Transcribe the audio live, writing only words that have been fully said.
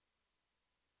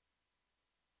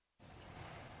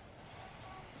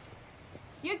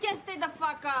You can stay the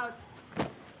fuck out.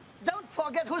 Don't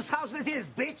forget whose house it is,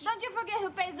 bitch. Don't you forget who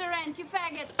pays the rent, you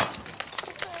faggot.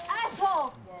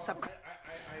 Asshole.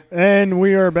 And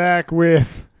we are back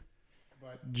with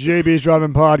JB's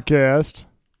Driving Podcast.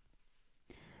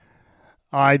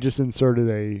 I just inserted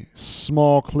a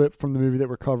small clip from the movie that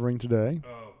we're covering today.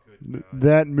 Oh, good God.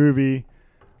 That movie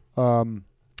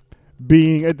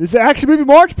being... It's Action Movie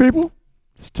March, people.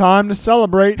 It's time to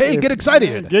celebrate. Hey, get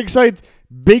excited. Get excited.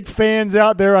 Big fans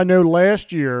out there. I know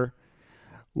last year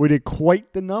we did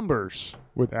quite the numbers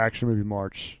with Action Movie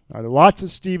March. Lots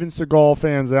of Steven Seagal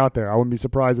fans out there. I wouldn't be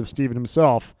surprised if Steven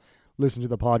himself listened to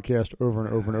the podcast over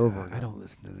and over and over. I don't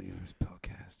listen to this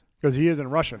podcast. Because he is in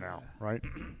Russia now, right?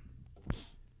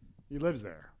 He lives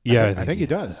there. Yeah, I think he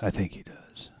does. I think he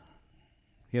does.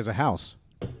 He has a house.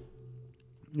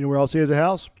 You know where else he has a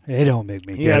house? It don't make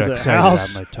me He get has a excited. house.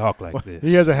 I'm gonna talk like this.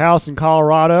 He has a house in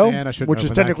Colorado, Man, I shouldn't which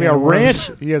is open that technically can a of worms.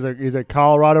 ranch. He's a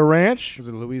Colorado ranch. Is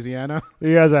it Louisiana?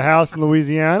 He has a house in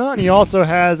Louisiana, and he also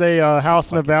has a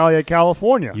house in the Valley of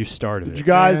California. You started Did it. you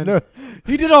guys Man. know?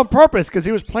 He did it on purpose because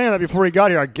he was planning that before he got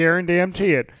here. I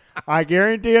guarantee it. I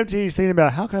guarantee he's thinking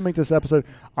about how can I make this episode?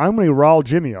 I'm going to rile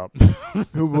Jimmy up,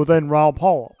 who will then rile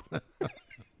Paul up.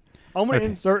 I'm going to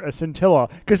insert a scintilla.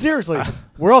 Because seriously,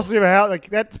 where else do you have a house? Like,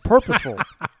 that's purposeful.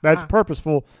 That's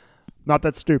purposeful, not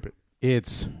that stupid.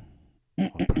 It's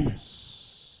on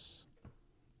purpose.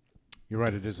 You're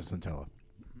right, it is a scintilla.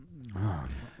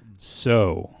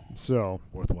 So,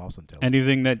 Worthwhile scintilla.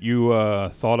 anything that you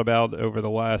thought about over the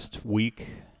last week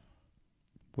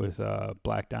with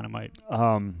Black Dynamite?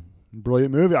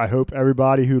 Brilliant movie. I hope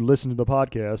everybody who listened to the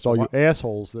podcast, all you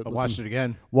assholes that I watched it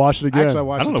again. watch it again. Actually, I I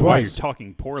watched don't it know why you're twice.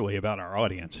 talking poorly about our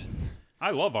audience.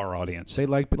 I love our audience. They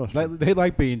like Listen. they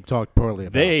like being talked poorly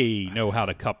about. They know how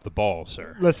to cup the ball,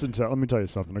 sir. Let me tell you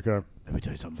something, okay? Let me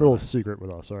tell you something. It's a little brother. secret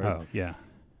with us, all right? Oh, yeah.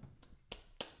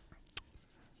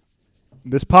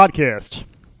 This podcast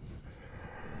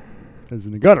is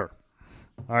in the gutter,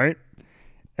 all right?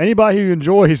 Anybody who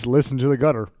enjoys listening to the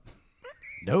gutter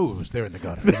Knows they're in the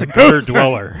gutter. It's a gutter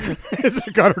dweller. is a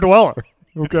gutter dweller,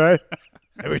 okay?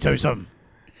 Let me tell you something.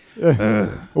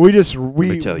 We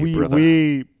tell you, brother.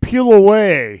 we peel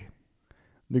away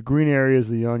the green areas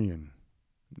of the onion.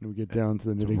 And we get down to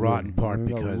the nitty-gritty. rotten part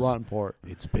The because- rotten part.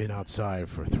 It's been outside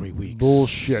for 3 weeks.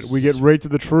 Bullshit. We get right to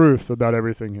the truth about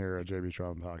everything here at JB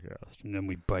Traum Podcast. And then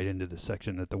we bite into the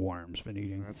section that the worm's been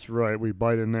eating. That's right. We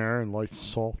bite in there and like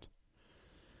soft.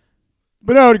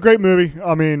 But no, a great movie.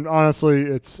 I mean, honestly,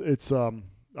 it's I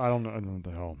don't know what the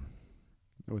hell.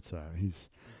 What's that? He's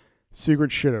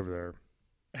secret shit over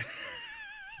there.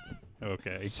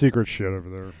 Okay. Secret shit over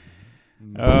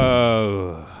there.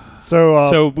 Oh. So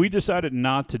So we decided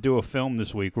not to do a film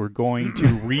this week. We're going to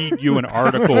read you an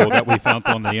article that we found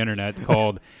on the internet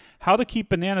called "How to Keep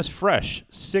Bananas Fresh: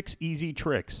 6 Easy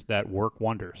Tricks That Work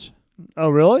Wonders." oh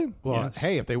really? Well, Yes.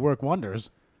 hey, if they work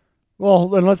wonders, Well,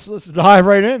 then let's dive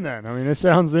right in then. I mean, it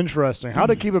sounds interesting. How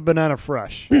to keep a banana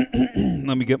fresh?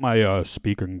 Let me get my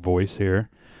speaking voice here.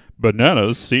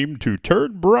 Bananas seem to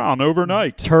turn brown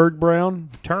overnight. Turd brown?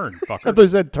 Turn, I fucker. thought you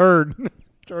said turd.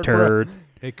 Turd. brown. Turd.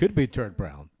 it could be turd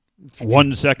brown.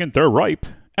 1 second they're ripe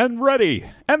and ready,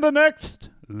 and the next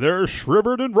they're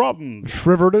shrivered and rotten.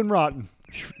 Shrivered and rotten.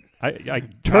 I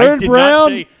Turd did brown. Not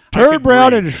say I Turd could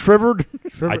brown read. and shrivered.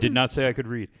 I did not say I could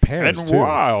read. Pears, and too.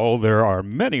 while there are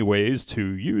many ways to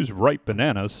use ripe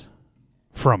bananas,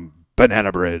 from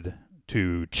banana bread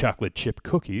to chocolate chip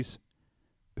cookies,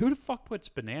 who the fuck puts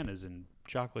bananas in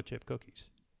chocolate chip cookies?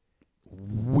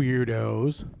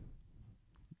 Weirdos.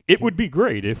 It would be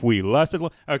great if we lasted.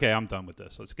 Okay, I'm done with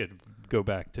this. Let's go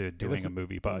back to doing this a is-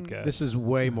 movie podcast. This is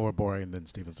way more boring than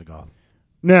Steven Seagal.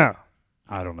 Now,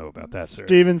 I don't know about that, sir.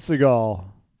 Steven Seagal,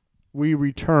 we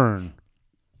return.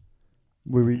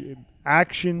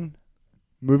 Action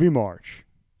Movie March.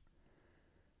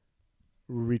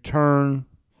 We return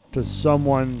to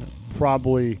someone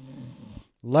probably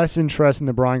less interesting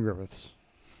than Brian Griffiths.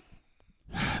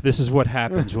 This is what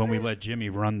happens when we let Jimmy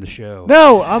run the show.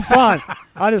 No, I'm fine.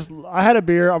 I had a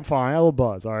beer. I'm fine. I had a little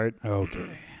buzz. All right.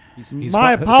 Okay. He's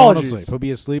My falling apologies. asleep. He'll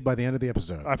be asleep by the end of the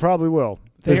episode. I probably will.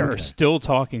 They Okay. are still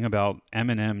talking about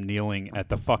Eminem kneeling at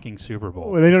the fucking Super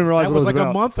Bowl. Well, they didn't realize That what was it like a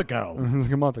about. month ago. It was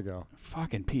like a month ago.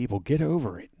 Fucking people, get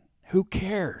over it. Who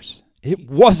cares? It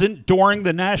wasn't during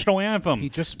the national anthem. He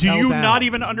just Do fell you down. not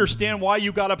even understand why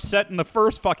you got upset in the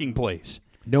first fucking place?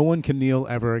 No one can kneel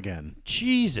ever again.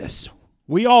 Jesus.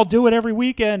 We all do it every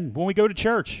weekend when we go to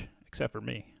church. Except for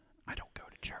me. I don't go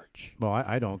to church. Well,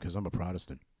 I don't because I'm a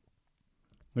Protestant.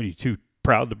 What are you too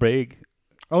proud to brag?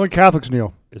 Only Catholics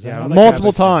kneel. Is Yeah, that I how like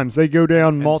Multiple Catholics kneel. times. They go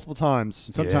down And multiple times.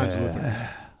 Sometimes Yeah. Lutherans.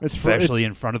 It's especially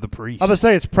in front of the priest. I was gonna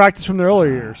say it's practice from the early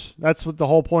years. That's what the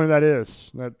whole point of that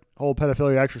is. That whole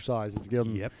pedophilia exercise is to get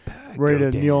them Yep. ready Go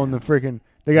to kneel in the down. freaking.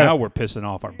 They got. Now we're pissing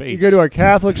off our base. You go to a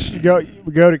Catholic.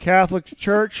 We go to Catholic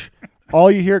church. All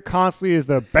you hear constantly is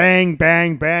the bang,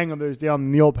 bang, bang of those down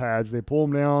kneel pads. They pull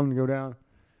them down and go down.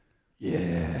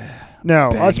 Yeah. No,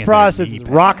 Banging us their Protestants knee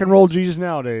rock and roll Jesus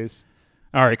nowadays.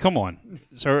 All right, come on.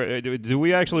 So, do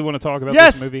we actually want to talk about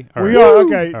Yes, this movie? All we right. are.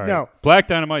 Okay, All right. no. Black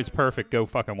Dynamite's perfect. Go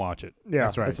fucking watch it. Yeah,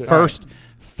 That's right. it. First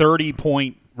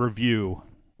 30-point review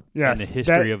Yes, in the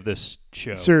history that- of this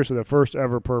show. Seriously, the first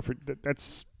ever perfect.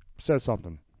 That's says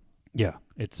something. Yeah,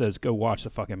 it says go watch the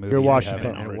fucking movie. Go if you watch the haven't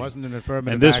fucking- And it already. wasn't an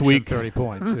affirmative And this action week- 30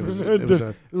 points. It was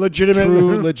a Legitimate,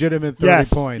 true, legitimate 30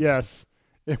 yes, points. Yes,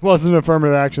 it wasn't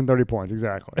affirmative action. 30 points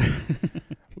exactly.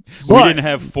 We But- didn't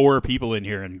have 4 people in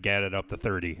here and get it up to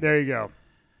 30. There you go.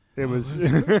 It was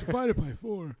Divided by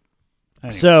 4.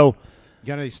 Anyway. so You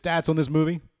got any stats on this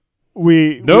movie?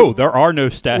 No, there are no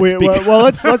stats. because- well,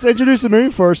 let's introduce the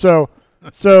movie first.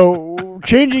 So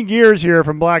changing gears here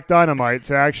from Black Dynamite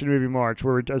to Action Movie March,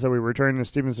 where as we return to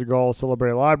Steven Seagal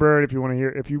Celebrity Library. If you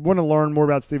want to learn more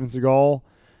about Steven Seagal,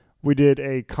 we did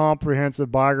a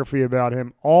comprehensive biography about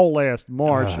him all last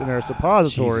March in our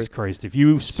suppository. Jesus Christ! If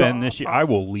you spend this year, I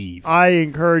will leave. I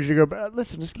encourage you to go back.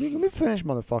 Listen, just let me finish,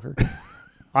 motherfucker.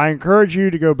 I encourage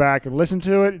you to go back and listen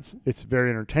to it. It's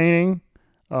very entertaining.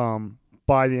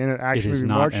 By the end of it Action is Movie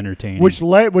not March, entertaining.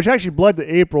 which actually bled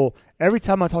to April. Every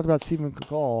time I talked about Stephen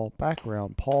Seagal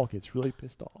background, Paul gets really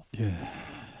pissed off. Yeah.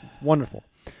 Wonderful.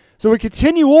 So we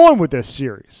continue on with this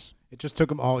series. It just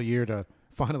took him all year to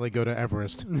finally go to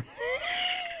Everest.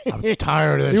 I'm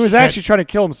tired of this He was shit. actually trying to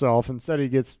kill himself. Instead, he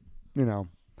gets,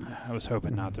 I was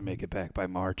hoping not to make it back by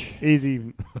March.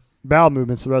 easy bowel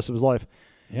movements for the rest of his life.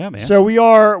 Yeah, man. So we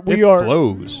are it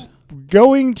flows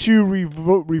going to like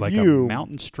a review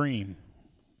mountain stream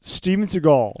Steven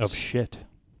Seagal's of shit.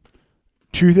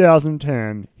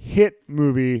 2010 hit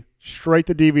movie, straight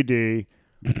to DVD,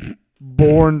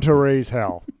 Born to Raise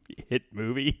Hell. Hit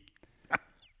movie.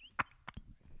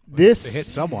 This They hit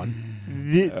someone.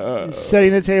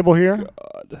 setting the table here.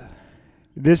 God.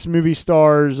 This movie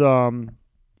stars No.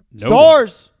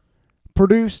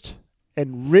 produced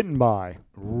and written by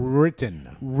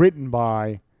Written.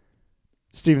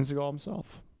 Steven Seagal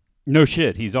himself. No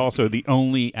shit. He's also the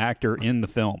only actor in the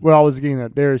film. Well, I was getting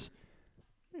that. This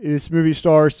movie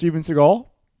stars Steven Seagal.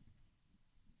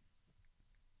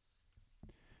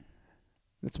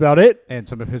 That's about it. And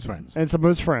some of his friends. And some of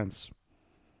his friends.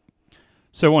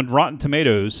 So on Rotten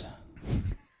Tomatoes,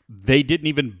 they didn't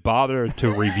even bother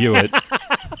to review it.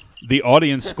 The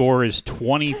audience score is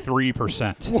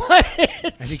 23%.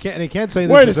 And he can't say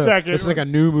Wait this a second. This is like a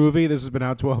new movie. This has been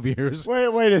out 12 years.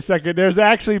 Wait a second. There's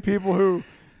actually people who.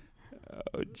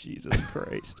 Oh, Jesus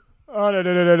Christ. Oh, no.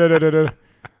 No.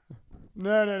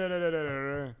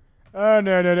 Oh,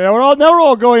 no. Now we're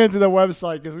all going into the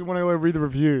website because we want to go read the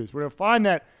reviews. We're going to find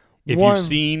that If one. you've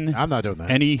seen I'm not doing that.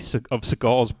 any of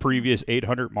Seagal's previous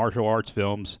 800 martial arts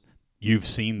films, you've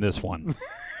seen this one.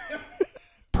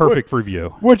 Perfect review.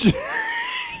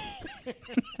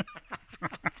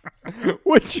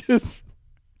 Which is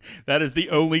That is the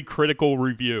only critical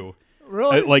review.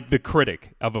 really Like the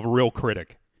critic of a real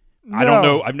critic. I don't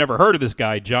know. I've never heard of this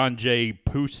guy, John J.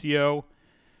 Puccio,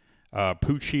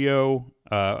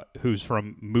 who's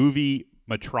from Movie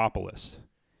Metropolis.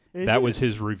 That was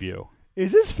his review.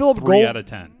 Is this Philip 3 Gold? out of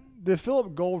 10. The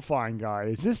Philip Goldfine guy.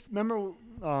 Is this? Remember,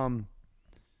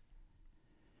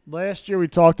 last year we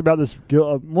talked about this.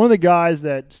 One of the guys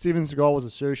that Steven Seagal was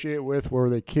associated with, where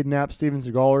they kidnapped Steven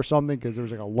Seagal or something because there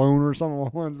was like a loan or something.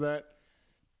 What was that?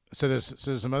 So there's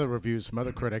some other reviews from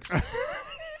other critics.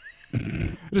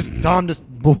 Tom just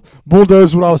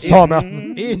bulldozed what I was talking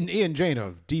about. Ian Jane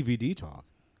of DVD Talk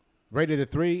rated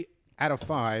it 3 out of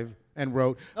 5 and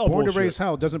wrote, Oh, Born to bullshit. Raise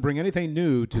Hell doesn't bring anything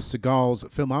new to Seagal's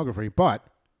filmography, but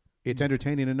it's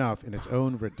entertaining enough in its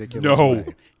own ridiculous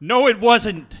way. No, it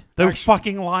wasn't. They're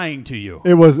fucking lying to you.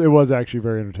 It was actually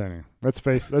very entertaining. Let's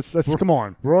come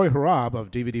on. Roy Harab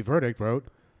of DVD Verdict wrote,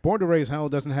 Born to Raise Hell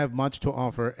doesn't have much to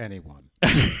offer anyone.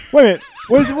 Wait a minute.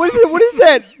 What is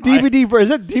that DVD? Is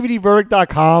that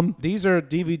DVDverdict.com? These are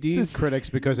DVD critics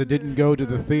because it didn't go to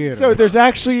the theater. So there's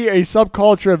actually a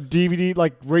subculture of DVD,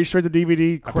 like race straight to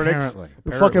DVD critics. Apparently.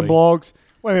 The fucking blogs.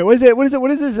 Wait a minute. What is it?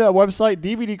 What is this website?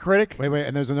 DVD Critic? Wait,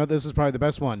 and there's another. This is probably the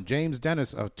best one. James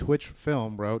Dennis of Twitch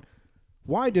Film wrote,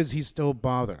 why does he still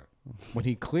bother when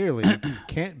he clearly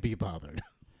can't be bothered?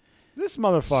 This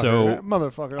motherfucker. So, that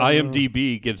motherfucker.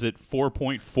 IMDb gives it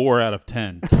 4.4 out of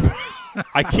 10.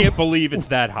 I can't believe it's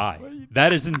that high.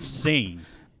 That is insane.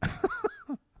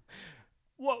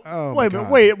 Oh, my God.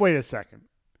 Wait a second.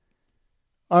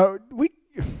 We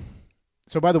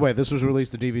So, by the way, this was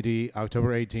released to DVD October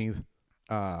 18th.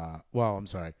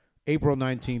 April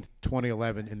 19th,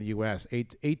 2011 in the U.S.,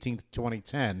 18th,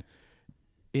 2010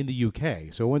 in the U.K.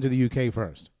 So it went to the U.K.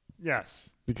 first.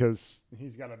 yes, because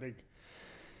he's got a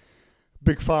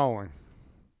big following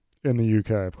in the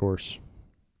UK, of course.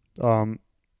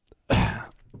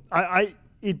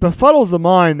 It befuddles the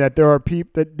mind that there are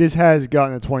people that this has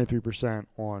gotten a 23%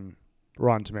 on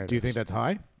Rotten Tomatoes. Do you think that's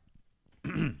high?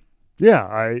 Yeah,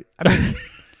 I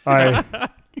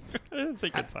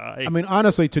think it's high. I mean,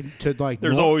 honestly, to like...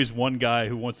 There's always one guy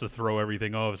who wants to throw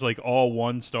everything off. It's like all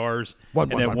 1 stars,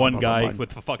 and then one guy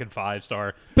with a fucking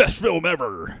 5-star. Best film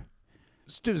ever.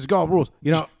 Students golf rules.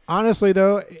 You know, honestly,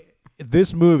 though,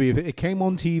 this movie, if it came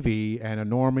on TV and a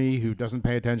normie who doesn't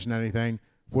pay attention to anything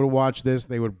were to watch this,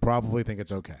 they would probably think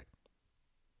it's okay.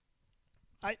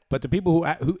 But the people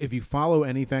who, if you follow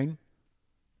anything,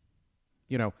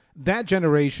 you know, that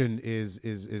generation is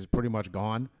pretty much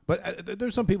gone. But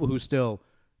there's some people who still,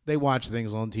 they watch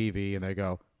things on TV and they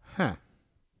go, huh.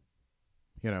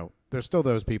 You know, there's still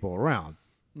those people around.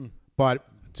 But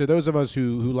to those of us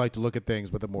who like to look at things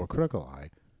with a more critical eye,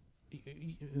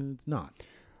 it's not.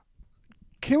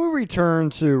 Can we return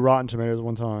to Rotten Tomatoes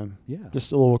one time? Yeah.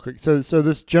 Just a little quick. So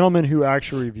this gentleman who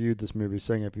actually reviewed this movie,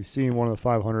 saying if you've seen one of the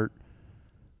 500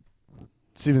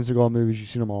 Steven Seagal movies, you've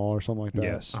seen them all or something like that.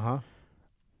 Yes.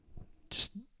 Just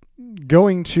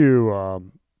going to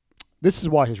this is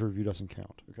why his review doesn't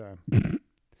count. Okay.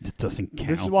 It doesn't count.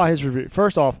 This is why his review.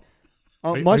 First off,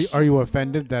 Are you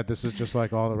offended that this is just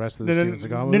like all the rest of the Steven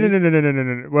Seagal movies?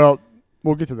 No. Well,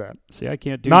 we'll get to that. See, I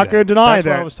can't do Not that. going to deny That's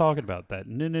that. what I was talking about. That.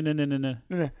 No.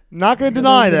 Not going to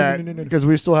deny that because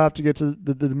we still have to get to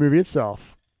the movie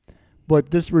itself.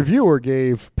 But this reviewer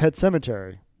gave Pet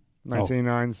Sematary,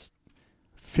 1989's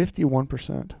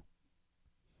 51%.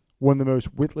 One of the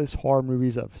most witless horror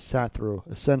movies I've sat through.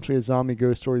 Essentially a zombie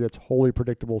ghost story that's wholly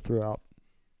predictable throughout.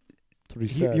 That's what he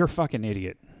said. You're a fucking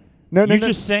idiot. No, You're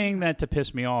just saying that to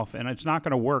piss me off, and it's not going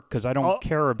to work because I don't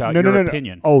care about your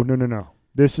opinion. Oh, no.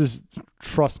 This is,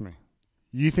 trust me.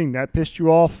 You think that pissed you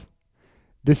off?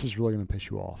 This is really going to piss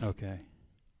you off. Okay.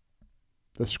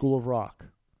 The School of Rock.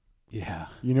 Yeah.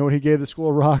 You know what he gave the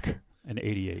School of Rock? An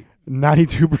 88.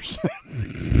 92%.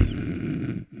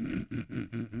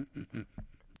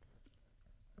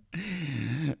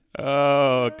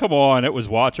 Come on. It was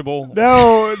watchable.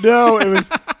 No, it was,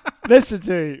 listen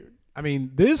to you. I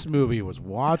mean, this movie was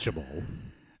watchable.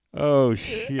 Oh,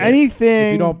 shit. Anything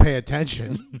If you don't pay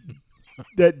attention.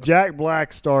 that Jack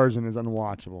Black stars in is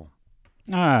unwatchable.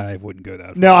 I wouldn't go that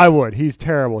far. No, I would. He's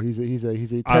terrible. He's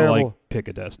a terrible. I like Pick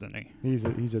a Destiny. He's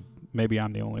a. Maybe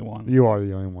I'm the only one. You are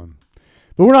the only one.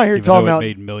 But we're not here to Even talk though about it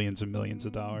made millions and millions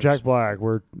of dollars. Jack Black.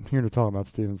 We're here to talk about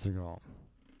Steven Seagal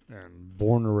and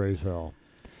Born to Raise Hell.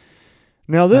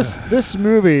 Now this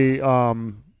movie, I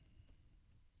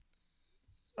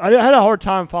had a hard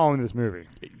time following this movie.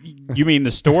 You mean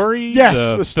the story? Yes,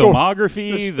 the story.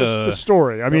 filmography, The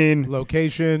story. I mean,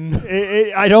 Location.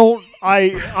 And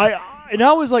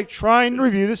I was like trying to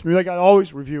review this movie like I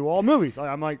always review all movies.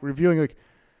 I'm like reviewing like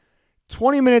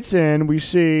 20 minutes in, we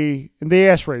see the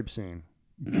ass rape scene.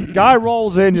 Guy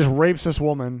rolls in, just rapes this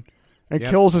woman, and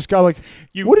kills this guy. Like,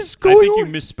 what is going on? I think you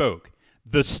misspoke.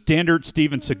 The standard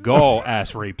Steven Seagal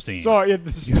ass rape scene. Sorry,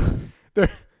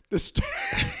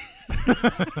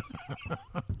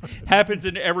 happens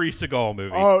in every Seagal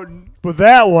movie. Oh, but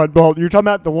that one, well, you're talking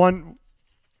about the one.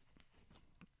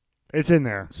 It's in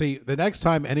there. See, the next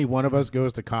time any one of us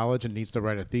goes to college and needs to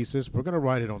write a thesis, we're going to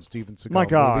write it on Steven Seagal My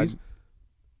God. movies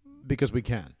because we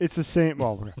can. It's the same.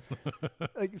 Well,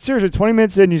 like, seriously, 20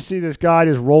 minutes in, you see this guy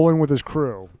just rolling with his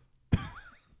crew.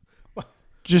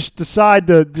 Just decide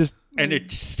to just. And it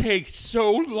takes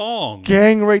so long.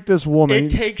 Gang rape this woman. It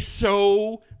takes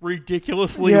so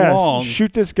ridiculously yes, long.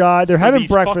 Shoot this guy. They're for having these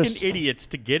breakfast. fucking idiots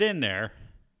to get in there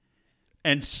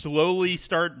and slowly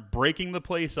start breaking the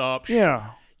place up.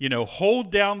 Yeah. You know,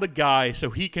 hold down the guy so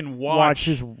he can Watch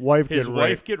his wife get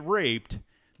raped.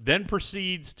 Then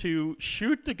proceeds to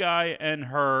shoot the guy and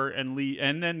her and leave.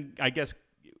 And then I guess,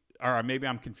 or maybe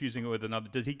I'm confusing it with another.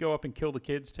 Did he go up and kill the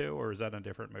kids too, or is that a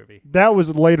different movie? That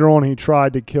was later on. He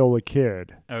tried to kill the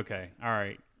kid. Okay, all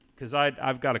right. Because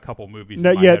I've got a couple movies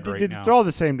in my head right now. They're all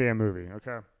the same damn movie.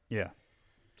 Okay. Yeah.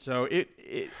 So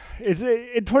it's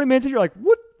in 20 minutes. And you're like,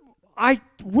 what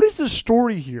is the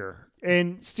story here?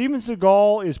 And Steven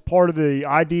Seagal is part of the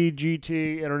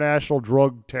IDGT International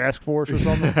Drug Task Force or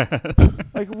something.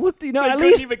 Like what? they at couldn't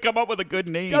least even come up with a good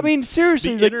name. I mean,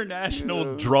 seriously, the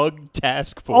International Drug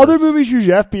Task Force. Other movies use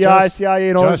FBI, CIA,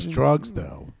 and all. Just drugs,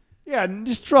 though. Yeah,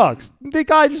 just drugs. The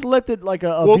guy just left it like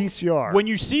a Well, VCR. When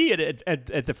you see it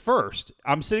at the first,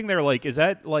 I'm sitting there like, is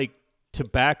that like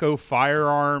tobacco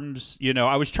firearms? You know,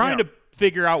 I was trying to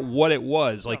figure out what it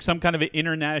was, like some kind of an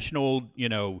international, you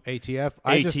know, ATF.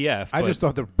 ATF. I just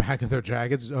thought the back of their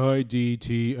jackets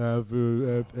IDTF.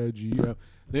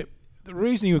 The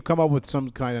reason you come up with some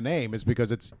kind of name is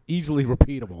because it's easily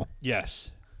repeatable.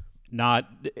 Yes. Not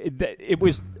it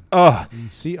was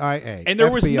CIA. and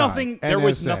there was FBI, nothing there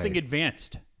was NSA. nothing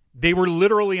advanced. They were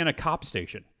literally in a cop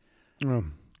station.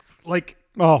 Like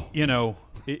you know,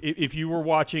 if you were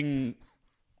watching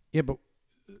Yeah, but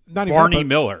not even Barney but,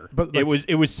 Miller, but it was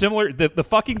similar. The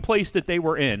fucking place that they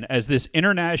were in as this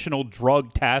international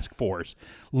drug task force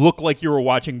looked like you were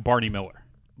watching Barney Miller.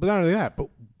 But not only that, but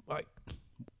like,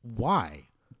 why?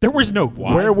 There was no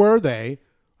why. Where were they?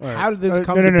 How did this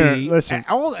come no, to no, be? listen.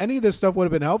 Any of this stuff would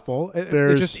have been helpful. It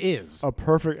There's just is. a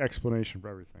perfect explanation for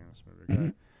everything in this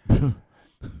movie. Okay?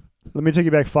 Let me take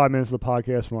you back 5 minutes of the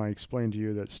podcast when I explained to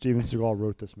you that Steven Seagal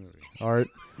wrote this movie. All right,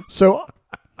 so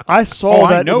I saw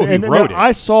that. I know he wrote it.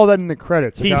 I saw that in the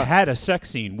credits. He Okay? had a sex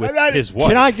scene with his wife.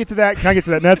 Can I get to that?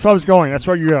 And that's where I was going. That's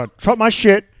where you're gonna trump my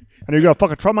shit, and you're gonna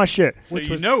fucking trump my shit. So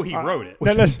you know he wrote it.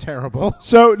 Which was terrible.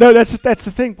 So no, that's the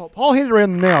thing. Paul hit it right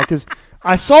on the nail because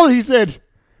I saw that he said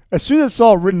as soon as I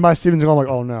saw it written by Steven Seagal, I'm like,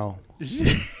 oh no,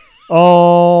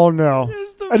 oh no.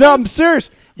 And no, I'm serious.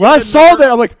 When I saw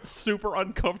that, I'm like, super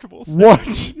uncomfortable. what?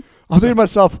 I'm thinking to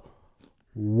myself,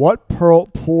 what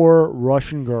poor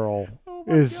Russian girl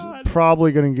is God.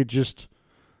 probably going to get just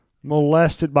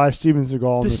molested by Steven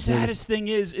Seagal? in The this movie? saddest thing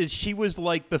is she was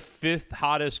like the 5th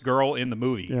hottest girl in the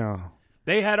movie. Yeah.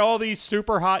 They had all these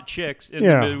super hot chicks in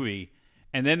Yeah. the movie,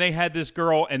 and then they had this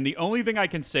girl, and the only thing I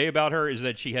can say about her is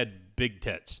that she had big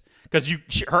tits. Because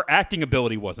her acting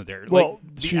ability wasn't there. Well,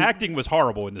 the acting was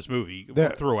horrible in this movie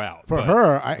throughout. For but-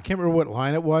 her, I can't remember what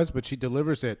line it was, but she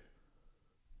delivers it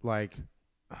like,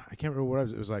 I can't remember what it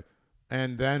was. It was like,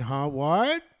 and then,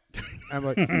 what? I'm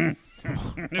like,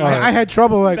 I had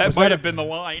trouble. Like, that might have been the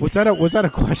line. Was that a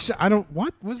question? I don't.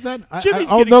 What was that? Jimmy's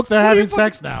Oh, getting- look, they're what are having you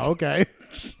sex now. Okay.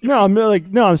 No,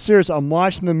 I'm serious. I'm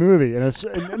watching the movie, and it's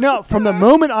no. From the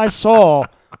moment I saw,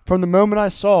 written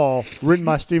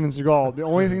by Steven Seagal, the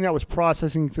only thing that was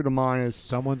processing through the mind is,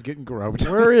 Someone's getting groped.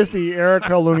 where is the Erica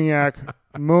Luniak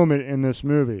moment in this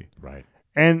movie? Right.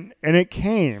 And it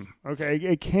came. Okay,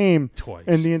 it came Twice.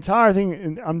 and the entire thing.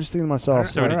 And I'm just thinking to myself,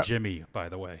 So did Jimmy, by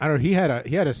the way. I don't know. He had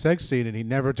a sex scene and he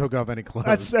never took off any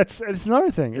clothes. that's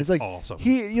another thing. It's like awesome.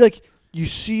 He like you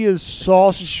see his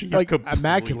sausage like.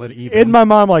 Immaculate, even. In my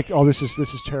mind, I'm like, oh, this is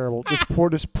terrible. This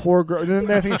poor girl. And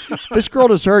then I think this girl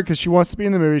deserved because she wants to be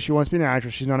in the movie. She wants to be an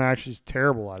actress. She's not an actress. She's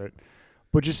terrible at it.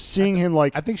 But just seeing him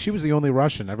like I think she was the only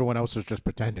Russian. Everyone else was just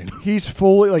pretending. he's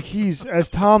fully like he's as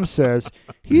Tom says,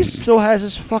 he still has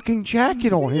his fucking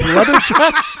jacket on. His leather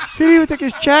jacket. He didn't even take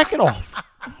his jacket off.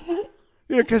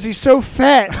 You know, because he's so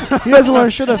fat. He doesn't want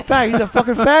to show the fat. He's a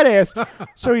fucking fat ass.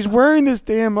 So he's wearing this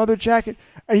damn leather jacket,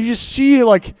 and you just see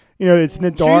like it's in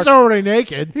the dark. She's already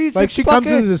naked. He's like a she comes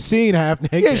fucking- into the scene half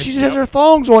naked. Yeah, she just has her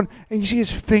thongs on, and you see his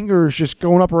fingers just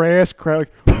going up her ass crack.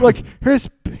 Like his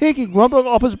pinky going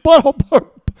up his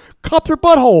butthole, cupped her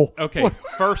butthole. Okay,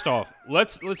 first off,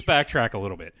 let's backtrack a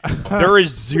little bit. There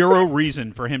is zero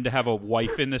reason for him to have a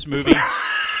wife in this movie.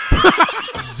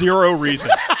 Zero reason.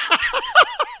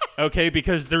 Okay,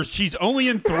 because she's only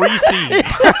in 3 scenes.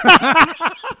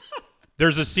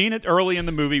 There's a scene early in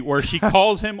the movie where she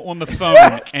calls him on the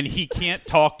phone and he can't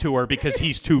talk to her because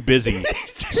he's too busy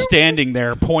standing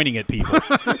there pointing at people.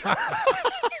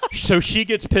 So she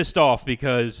gets pissed off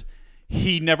because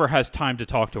he never has time to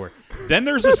talk to her. Then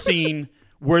there's a scene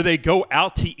where they go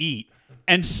out to eat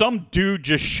and some dude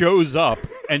just shows up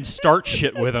and starts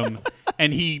shit with him,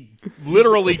 and he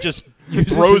literally just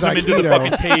throws his him into the Aikido.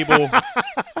 fucking table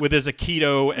with his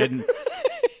Aikido, and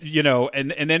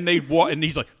and then they walk, and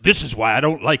he's like, "This is why I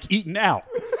don't like eating out."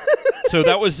 So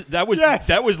that was Yes.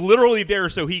 that was literally there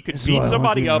so he could why I beat don't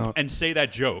somebody like eating up out. and say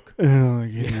that joke. Oh,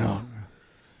 yeah.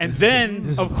 And then,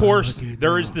 this is of why I course, like it there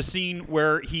now. is the scene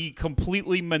where he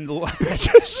completely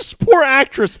This poor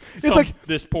actress. It's like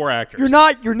this poor actress.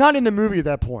 you're not in the movie at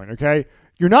that point. Okay,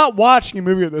 you're not watching a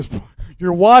movie at this point.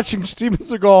 You're watching Steven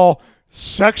Seagal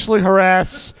sexually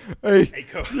harass a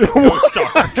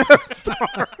co-star.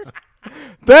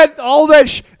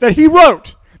 that he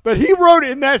wrote. That he wrote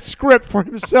in that script for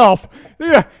himself.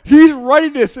 Yeah, he's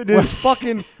writing this in his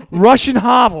fucking Russian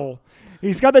hovel.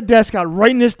 He's got the desk out,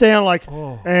 writing this down like,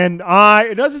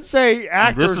 it doesn't say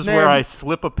actor's This is name. where I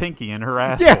slip a pinky in her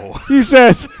Yeah, asshole. he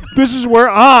says, this is where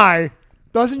I,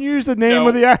 Doesn't use the name No.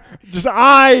 of the actor. Just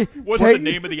I. What's the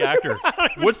name of the actor?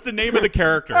 What's the name of the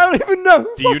character? I don't even know.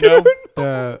 Do you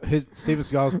know? His Steven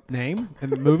Seagal's name in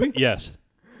the movie? Yes.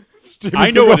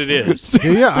 I know what it is.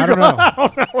 Yeah, I don't know. I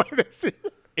don't know what it is.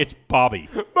 It's Bobby.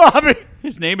 Bobby.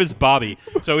 His name is Bobby.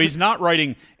 So he's not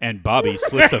writing, and Bobby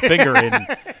slips a finger in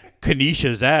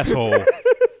Kanisha's asshole.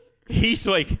 He's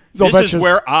like, this is bitches.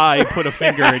 where I put a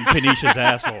finger in Kanisha's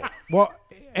asshole. Well,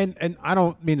 and I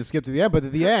don't mean to skip to the end, but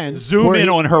at the end, Zoom where in he-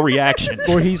 on her reaction.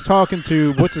 where he's talking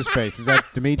to what's his face? Is that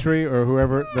Dimitri or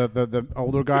whoever the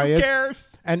older guy is? cares?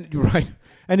 And you're right.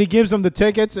 And he gives them the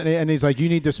tickets, and he's like, "You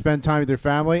need to spend time with your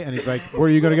family." And he's like, "Where are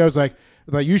you going to go?" It's like,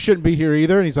 you shouldn't be here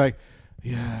either. And he's like,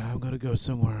 "Yeah, I'm going to go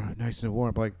somewhere nice and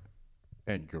warm." Like,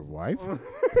 and your wife?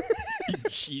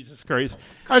 Jesus Christ.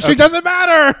 She doesn't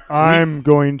matter. I'm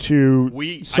going to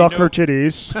I suck know- her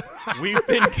titties.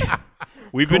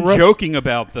 We've been Caress- joking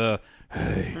about the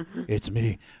hey, it's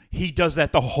me. He does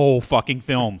that the whole fucking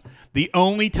film. The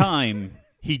only time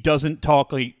he doesn't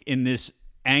talk like in this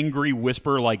angry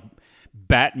whisper like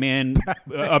Batman,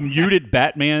 a muted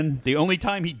Batman, the only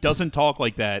time he doesn't talk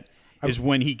like that is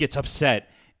when he gets upset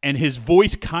and his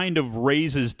voice kind of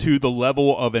raises to the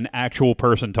level of an actual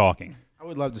person talking. I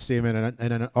would love to see him in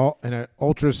an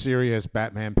ultra serious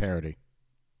Batman parody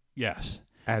Yes.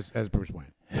 as Bruce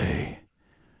Wayne.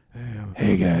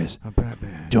 Hey guys, I'm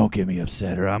Batman. don't get me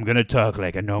upset or I'm going to talk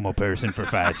like a normal person for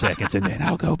 5 seconds and then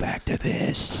I'll go back to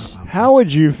this. How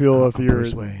would you feel if I'm you're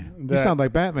Bruce Wayne. You that- sound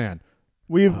like Batman.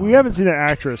 We haven't seen that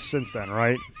actress since then,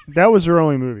 right? That was her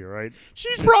only movie, right?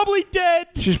 She's probably dead.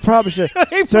 She's probably so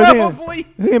Probably.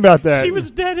 think about that. She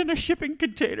was dead in a shipping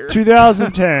container.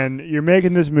 2010. You're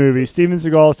making this movie. Steven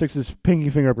Seagal sticks his pinky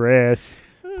finger up her ass,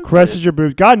 caresses your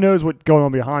boobs. God knows what's going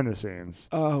on behind the scenes.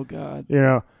 Oh God. You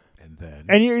know. And then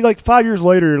And you're like 5 years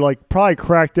later, you're like probably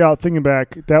cracked out, thinking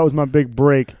back, that was my big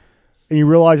break, and you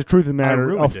realize the truth of the matter: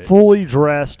 a ruined it. fully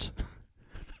dressed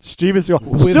Steven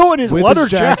Seagal, still in his with leather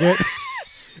his jacket, jacket.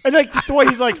 and like just the way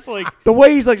he's like, It's like the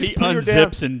way he's like, he just putting her down.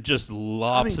 unzips and just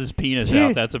lops I mean, his penis he-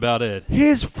 out. That's about it.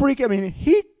 His freak. I mean,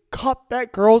 he cut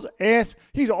that girl's ass.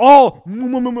 He's all.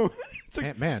 It's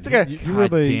like, Man, it's like a- you God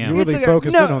really, damn. you really it's like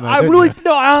focused no, in on that. I didn't really, you?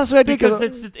 no, honestly, I did Because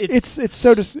it's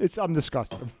so I'm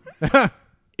disgusted.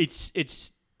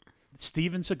 it's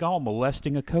Steven Seagal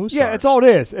molesting a co-star. Yeah, it's all it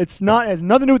is. It has nothing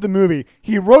to do with the movie.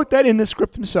 He wrote that in the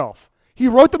script himself. He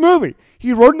wrote the movie.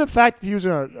 He wrote in the fact that he was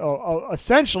going to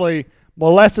essentially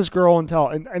molest this girl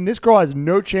and this girl has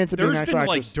no chance of being an There's actual been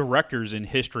like actress. directors in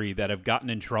history that have gotten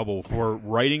in trouble for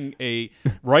writing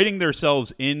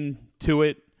themselves into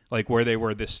it, like where they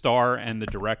were the star and the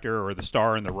director or the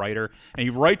star and the writer, and he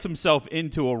writes himself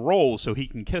into a role so he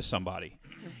can kiss somebody.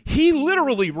 He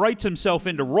literally writes himself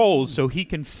into roles so he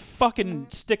can fucking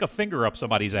stick a finger up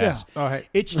somebody's ass. Oh, hey.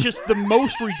 It's just the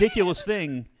most ridiculous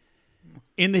thing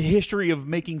in the history of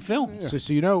making films.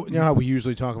 So you know how we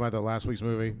usually talk about the last week's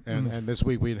movie, and this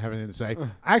week we didn't have anything to say.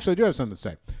 Actually, I do have something to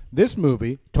say. This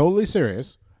movie, totally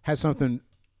serious, has something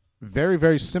very,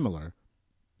 very similar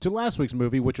to last week's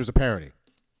movie, which was a parody.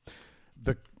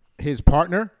 His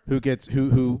partner who gets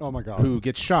Oh my God. who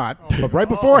gets shot, but right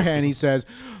beforehand he says,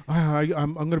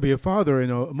 "I'm going to be a father in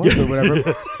a month or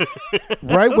whatever."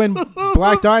 Right when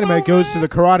Black Dynamite goes to the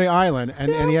Karate Island,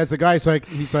 and he has the guy, he's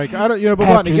like, I don't, blah,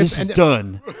 blah, and he gets, and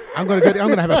done, I'm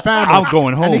gonna have a family. I'm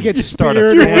going home. And he gets Start a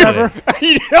speared or family. whatever.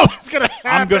 You know what's gonna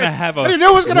happen? I'm gonna have a You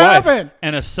know what's gonna wife happen.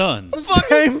 and a son It's the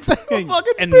same thing.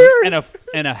 Fucking and spirit.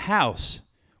 and a house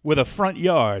with a front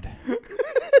yard.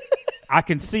 I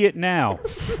can see it now.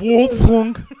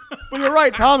 But you're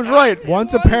right. Tom's right.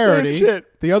 One's a Same parody.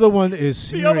 shit. The other one is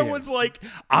serious. The other one's like,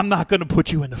 I'm not going to put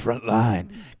you in the front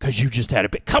line because you just had a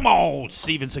bit. Come on,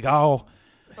 Steven Seagal.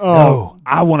 Oh, No,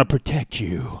 I want to protect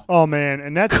you. oh man,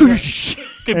 and that's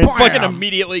And fucking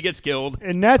immediately gets killed.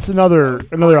 another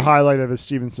highlight of a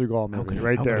Steven Seagal movie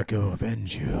right I'm there. gonna go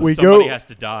avenge you. Somebody has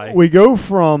to die. We go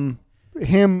from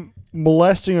him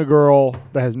molesting a girl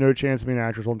that has no chance of being an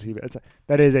actress on TV.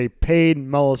 That is a paid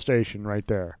molestation right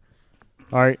there.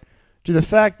 All right. To the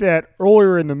fact that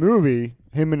earlier in the movie,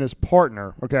 him and his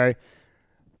partner, okay,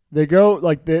 they go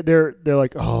like they're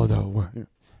like, oh no,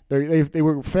 they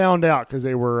were found out because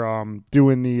they were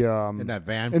doing the in that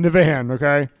van. in the van,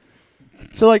 okay?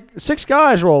 So, like, 6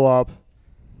 guys roll up,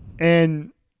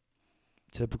 and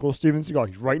typical Steven Seagal,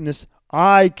 he's writing this,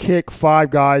 I kick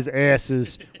 5 guys'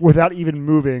 asses without even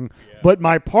moving, but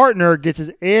my partner gets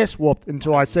his ass whooped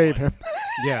until I save him.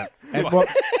 Yeah. And, well,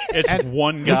 It's and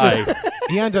one he guy.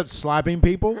 he ends up slapping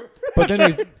people, but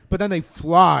then they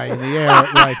fly in the air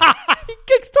He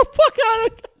kicks the fuck out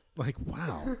of it. like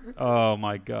wow. Oh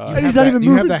my god. And he's Have not even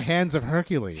you have moving. the hands of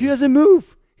Hercules. He doesn't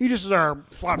move. He just flap,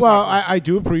 Well, flap. I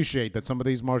do appreciate that some of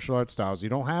these martial arts styles you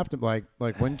don't have to like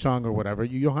Wing Chun or whatever.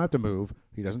 You don't have to move.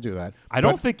 He doesn't do that. I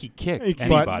don't think he kicked He-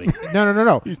 But- anybody.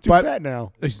 No. He's too but, fat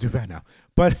now. He's too fat now.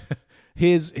 But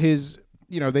his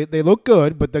they look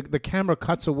good, but the camera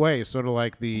cuts away, sort of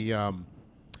like the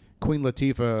Queen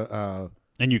Latifah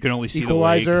And you can only see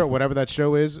Equalizer the or whatever that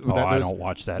show is. leg. Oh, I don't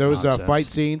watch that. Those nonsense. fight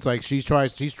scenes, like she's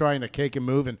trying to kick and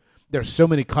move, and there's so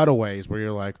many cutaways where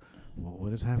you're like, well,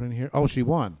 what is happening here? Oh, she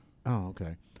won. Oh,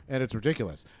 okay. And it's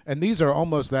ridiculous. And these are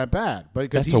almost that bad, but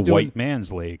because That's a white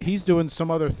man's leg. he's doing some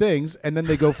other things, and then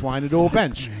they go flying into a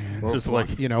bench, or Just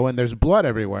like- and there's blood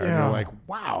everywhere, and Yeah. you're like,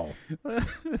 wow.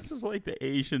 This is like the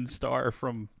Asian star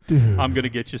from "I'm Gonna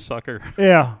Get You, Sucker."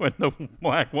 Yeah. When the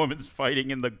black woman's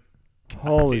fighting in the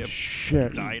Holy goddamn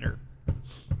shit. diner.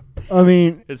 I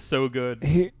mean, It's so good.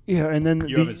 and then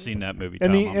You the, haven't seen that movie,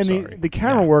 and Tom. the I'm and sorry. the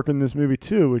camera work in this movie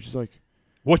too, which is like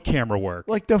What camera work?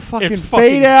 the fucking It's fade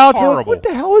fucking outs. Like, horrible. what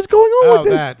the hell is going on Oh,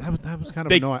 with this? that was kind of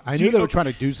They- annoying. I do knew you- they were trying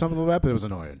to do something with that, but it was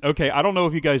annoying. Okay, I don't know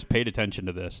if you guys paid attention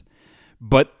to this,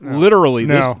 but literally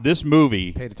No. this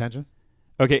movie. Paid attention?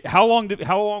 Okay, how long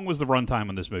was the runtime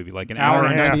on this movie? Like an hour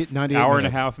and a half, 98 hour and a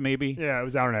minutes. half, maybe. Yeah, it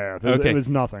was an hour and a half. It was, Okay. it was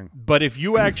nothing. But if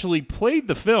you actually played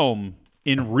the film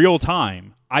in real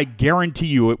time, I guarantee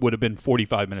you it would have been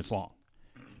 45 minutes long.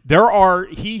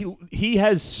 He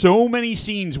has so many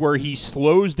scenes where he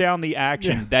slows down the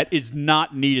action that is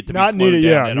not needed to Not be slowed needed,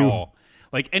 down yeah, at you- all.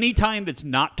 Like any time that's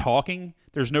not talking,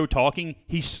 there's no talking,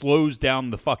 he slows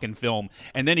down the fucking film,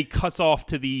 and then he cuts off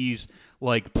to these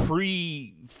like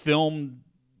pre-filmed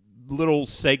little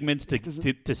segments to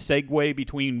segue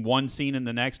between one scene and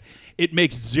the next. It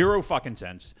makes zero fucking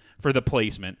sense for the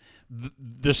placement.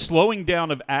 The slowing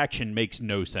down of action makes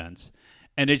no sense.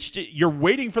 And you're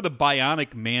waiting for the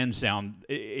Bionic Man sound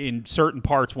in certain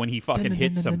parts when he fucking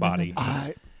hits somebody.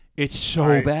 It's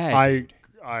so bad.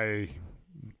 I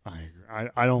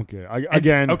don't get it.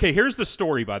 Again, Okay, here's the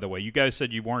story, by the way. You guys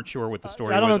said you weren't sure what the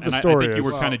story I don't was. know what the and story I think you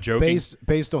is. were kind of joking.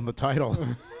 Based on the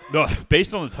title. No,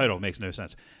 based on the title, it makes no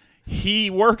sense. He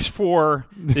works for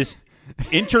this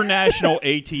international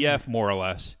ATF, more or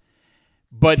less,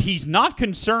 but he's not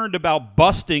concerned about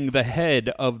busting the head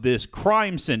of this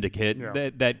crime syndicate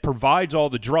that provides all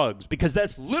the drugs, because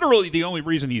that's literally the only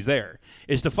reason he's there,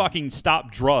 is to fucking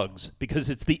stop drugs, because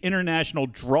it's the International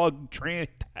Drug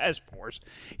Task Force.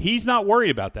 He's not worried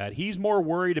about that. He's more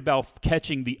worried about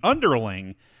catching the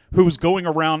underling who's going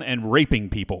around and raping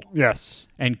people yes.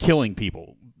 and killing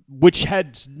people, which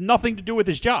had nothing to do with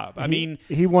his job. I mean,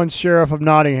 He won sheriff of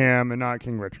Nottingham and not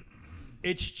King Richard.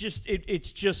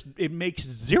 it makes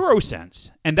zero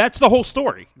sense, and that's the whole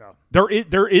story. No.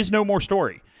 There is no more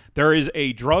story. There is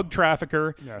a drug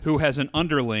trafficker Yes. who has an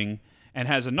underling and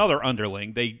has another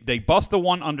underling. They bust the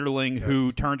one underling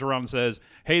who turns around and says,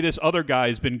 "Hey, this other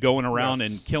guy's been going around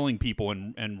and killing people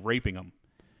and raping them."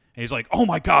 And he's like, "Oh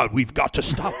my God, we've got to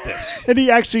stop this." And he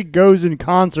actually goes in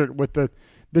concert with the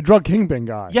drug kingpin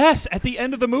guy. Yes, at the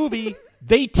end of the movie,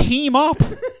 they team up.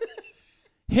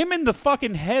 Him and the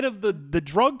fucking head of the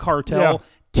drug cartel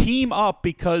team up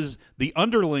because the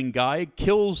underling guy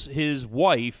kills his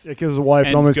wife It kills his wife and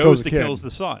and almost goes kills to the kid. kills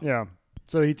the son. Yeah.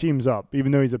 So he teams up,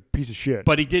 even though he's a piece of shit.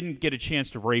 But he didn't get a chance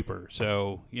to rape her,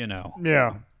 so,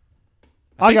 yeah.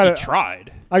 I think gotta- he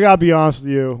tried. I gotta be honest with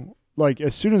you. Like,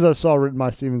 as soon as I saw Written by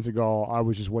Steven Seagal, I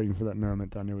was just waiting for that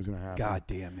moment that I knew was going to happen. God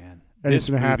damn, man. And This it's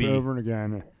going to happen movie over and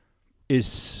again. is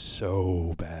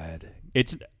so bad.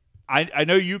 I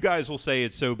know you guys will say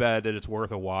it's so bad that it's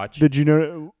worth a watch. Did you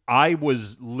know? I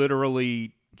was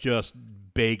literally just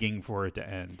begging for it to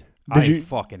end. Did I you-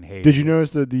 fucking hate it. Did you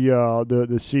notice that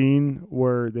the scene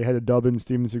where they had to dub in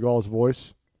Steven Seagal's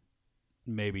voice?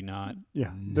 Maybe not.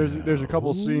 Yeah. There's a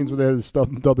couple of scenes where they had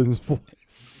to dub in his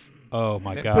voice. Oh,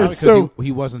 my Probably God. It's because so-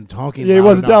 he wasn't talking. Yeah, it loud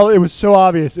wasn't. enough. It was so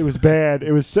obvious. It was bad.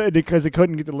 It was so, because they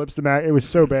couldn't get the lips to match. It was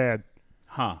so bad.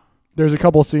 Huh. There's a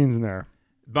couple of scenes in there.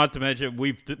 Not to mention,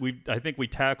 I think we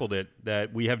tackled it,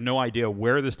 that we have no idea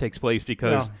where this takes place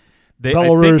because I think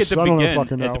Belarus, I don't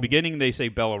fucking at know. the beginning they say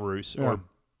Belarus Yeah.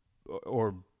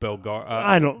 or Belgard.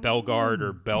 I don't- Belgard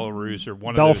or Belarus or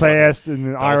one Belfast of and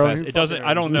those. Ireland. Belfast. It doesn't.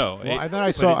 I don't know. Well, then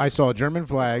I saw German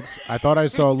flags. I thought I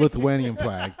saw a Lithuanian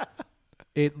flag.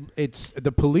 It's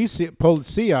the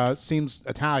Polizia seems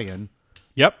Italian.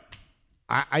 Yep.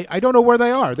 I don't know where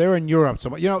they are. They're in Europe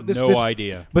somewhere. This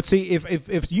idea. But see,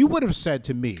 if you would have said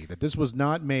to me that this was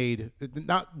not made,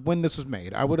 not when this was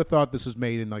made, I would have thought this was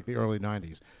made in like the early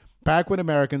 '90s, back when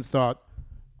Americans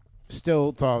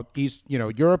still thought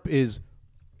Europe is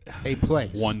a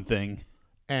place, One thing.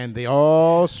 and they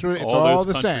all it's All all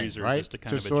those the same, countries are right? just a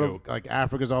kind of a sort joke. of like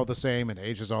Africa's all the same, and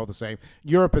Asia's all the same.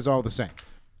 Europe is all the same.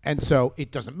 And so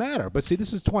it doesn't matter. But see,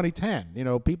 this is 2010. You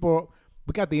know,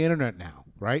 we got the internet now,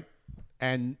 right?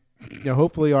 And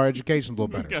hopefully our education's a little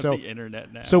better. got So the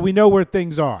internet now. so we know where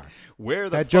things are. Where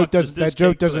the That fuck joke does this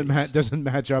take doesn't place? doesn't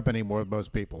match up anymore with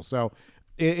most people. So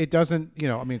it doesn't.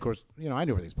 I mean, of course, I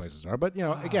know where these places are. But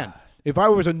again, if I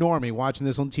was a normie watching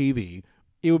this on TV,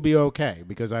 it would be okay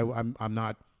because I'm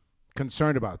not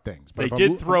concerned about things. But They if I'm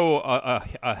did throw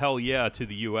a hell yeah to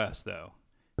the U.S., though,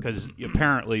 because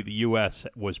apparently the U.S.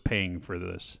 was paying for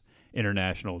this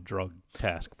international drug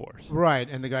task force. right,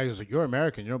 and the guy was like, "You're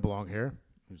American. You don't belong here."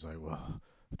 He's like, "Well, I'm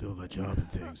doing my job and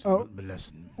things,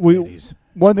 molesting ladies."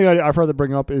 One thing I forgot to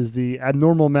bring up is the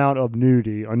abnormal amount of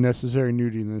nudity, unnecessary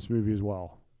nudity in this movie as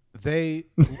well. It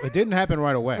didn't happen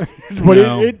right away, But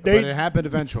No. it but it happened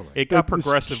eventually. It got This-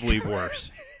 progressively worse.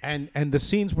 And the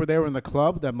scenes where they were in the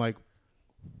club, I'm like,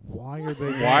 why are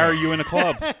they? Why are you in a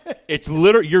club? It's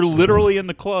you're literally in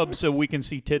the club so we can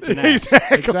see tits and ass.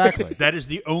 Exactly. That is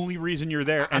the only reason you're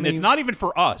there, and mean- it's not even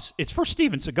for us. It's for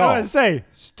Steven I gotta Seagal. say,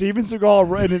 Steven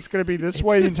Seagal, and it's going to be this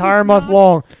way the entire month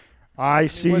long. I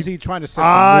see. Was he trying to set the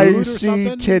I mood or see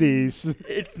something? titties,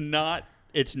 It's not.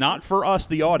 It's not for us,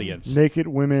 the audience. naked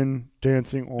women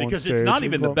dancing on Because stage. it's not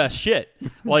even the Well, best shit.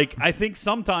 Like, I think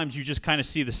sometimes you just kind of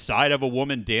see the side of a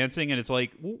woman dancing, and it's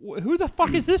like, who the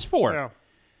fuck is this for? Yeah.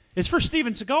 It's for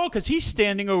Steven Seagal because he's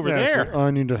standing over Yeah, it's there. like,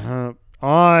 I need to have.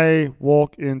 I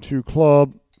walk into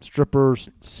club, strippers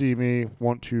see me,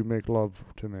 want to make love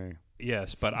to me.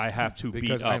 Yes, but I have to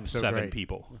Because beat up I'm so 7 great.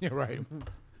 people. Yeah, right.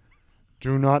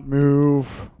 Do not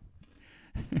move.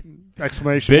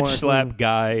 Exclamation Bitch point. slap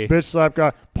guy. Bitch slap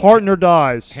guy. Partner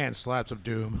dies. Hand slaps of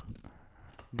doom.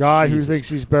 Guy Jesus who thinks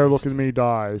he's better looking than me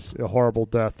dies. A horrible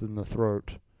death in the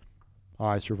throat.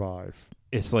 I survive.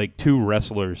 It's like 2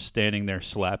 wrestlers standing there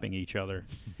slapping each other.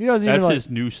 He doesn't even That's like, his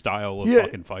new style of Yeah.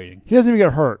 fucking fighting. he doesn't even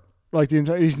get hurt. Like the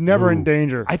entire, he's never in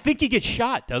danger. I think he gets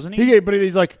shot, doesn't he? But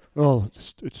he's like, oh,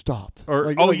 it stopped.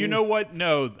 Or Like, you know what?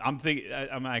 No, I'm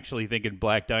actually thinking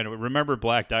Black Dynamite. Remember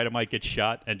Black Dynamite gets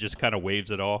shot and just kind of waves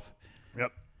it off.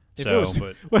 Yep. If So, it was,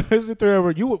 but well, it was the throw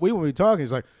over. We wouldn't be talking.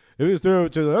 He's like, if it was throw over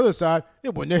to the other side,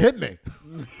 it wouldn't have hit me,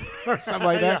 or something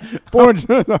like that.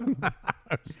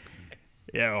 Let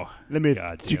yeah, me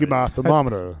God check damn it. my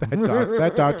thermometer.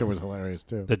 That doctor was hilarious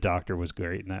too. The Doctor was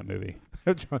great in that movie.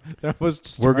 That was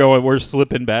just We're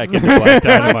slipping back into Black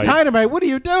Dynamite. Dynamite. What are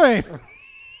you doing?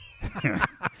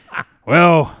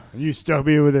 Well, You stuck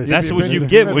me with this. that's what you been-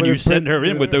 get when with you a- send her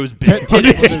in with those big With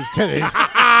titties. his titties.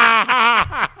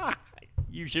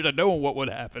 You should have known what would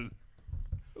happen.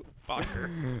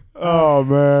 Fucker. Oh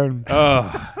man.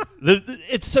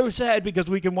 It's so sad because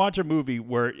we can watch a movie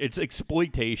where it's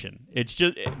exploitation.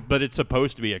 But it's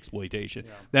supposed to be exploitation.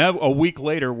 Then a week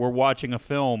later, we're watching a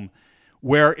film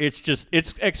where it's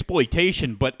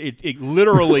exploitation, but it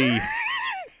literally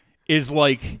is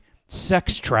like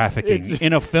sex trafficking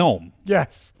in a film.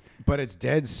 Yes. But it's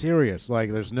dead serious.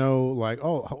 Like there's no like,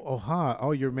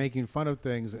 oh, you're making fun of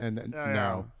things, and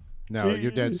no,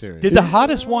 you're dead serious. Did the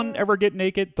hottest one ever get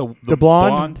naked? The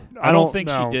blonde? I don't think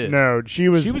no, she did. No, she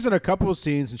was. She was in a couple of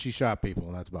scenes and she shot people,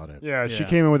 and that's about it. Yeah, she Yeah.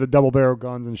 came in with a double barrel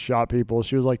guns and shot people.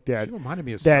 She was like that. She reminded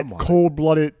me of That someone.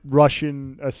 cold-blooded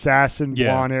Russian assassin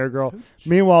Yeah. blonde hair girl.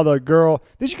 Meanwhile, the girl.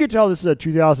 This you could tell this is a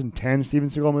 2010 Steven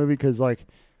Seagal movie because like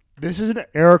this is an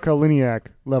Erica Leniak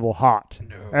level hot.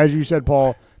 No. As you said,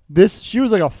 Paul. She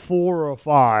was like a 4 or a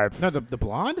 5. No, the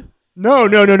blonde.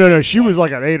 No. She was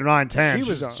like an 8 or 9, 10.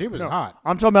 She was no. hot.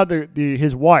 I'm talking about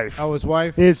his wife. Oh, his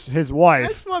wife. His wife.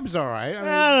 This was all right.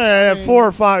 I mean, 4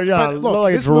 or 5. Yeah, but look look,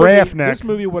 like a this giraffe movie, neck. this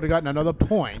movie would have gotten another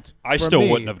point. I from still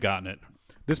me. wouldn't have gotten it.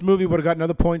 This movie would have gotten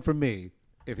another point from me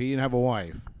if he didn't have a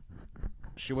wife.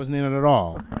 She wasn't in it at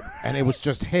all, and it was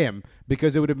just him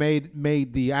because it would have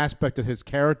made the aspect of his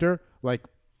character like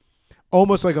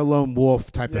almost like a lone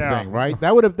wolf type Yeah. of thing, right?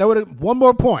 That would have one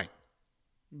more point,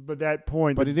 But that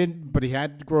point, but he didn't. But he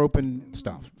had to grow up and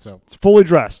stuff. So it's fully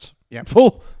dressed. Yep.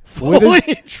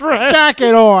 Fully dressed.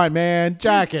 jacket on, man,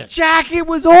 jacket. Jacket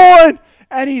was on,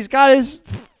 and he's got his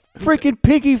freaking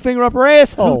pinky finger up her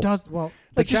asshole. Who does the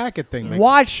Like, just jacket thing?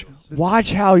 Makes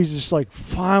Watch how he's just like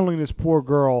fondling this poor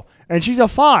girl, and she's a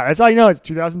 5. That's how you know it's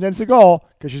 2010 Seagal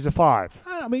because she's a 5.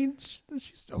 I mean,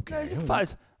 she's okay. She's a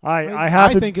 5.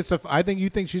 I think it's I think you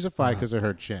think she's a 5 because of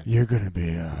her chin. You're gonna be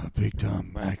a big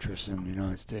time actress in the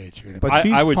United States. You're gonna But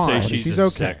she's I would fine. say she's She's a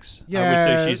okay. 6. Yeah, I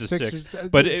would say she's a 6. 6.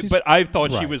 But I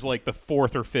thought she right. was like the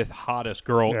 4th or 5th hottest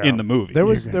girl Yeah. in the movie. There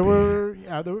gonna were.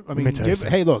 I mean, me tell you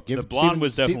something. hey, look, give the blonde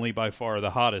was Steve- definitely by far the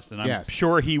hottest, and I'm Yes.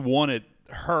 sure he wanted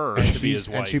her And to be his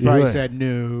and wife. she probably Yeah. said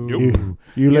no. You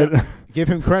You let know, give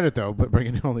him credit though, but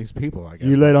bringing in all these people, I guess.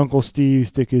 you let Uncle Steve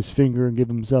stick his finger and give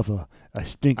himself a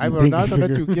stinky I will pinky not finger.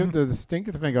 let you give the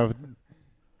stinking finger.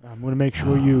 I'm gonna make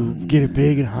sure you get it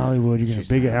big in Hollywood. You're gonna have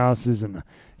She bigger said- houses and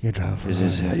you're gonna drive. Is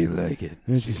this how you like it?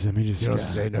 This is let me just. You don't uh,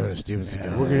 say no to Steven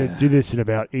Seagal. We're gonna do this in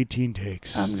about 18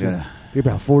 takes. I'm So gonna be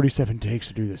about 47 takes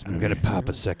to do this I'm movie. gonna pop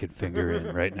a second finger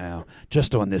in right now,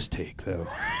 just on this take though.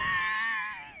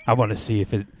 I want to see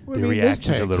if What do the you mean this reaction's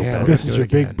a take? little Yeah, better. This do is it your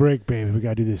again. big break, baby. We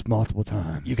gotta do this multiple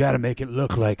times. You got to make it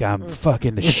look like I'm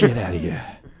fucking the shit out of you,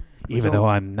 even Don't- though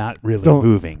I'm not really don't-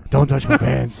 moving. Don't touch my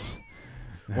pants.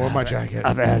 Or my jacket. I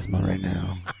have asthma right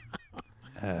now.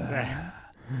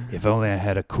 If only I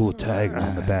had a cool tiger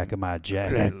on the back of my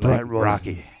jacket, Brett like Rose.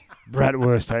 Rocky.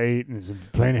 Bratwurst I ate is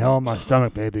plain hell in my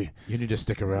stomach, baby. You need to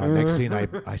stick around. Next scene,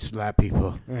 I slap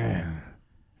people. Yeah.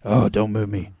 Oh, don't move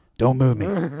me! Don't move me!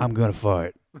 I'm gonna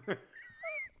fart.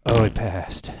 Oh, it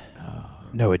passed.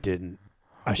 No, it didn't.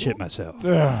 I shit myself.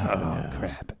 Oh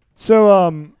crap! So,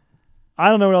 I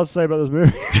don't know what else to say about this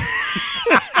movie.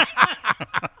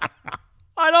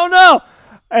 I don't know.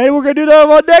 And we're going to do that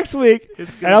one next week. And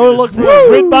I'm going to look for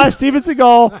it written by Steven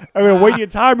Seagal. I'm going to wait the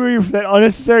entire movie for that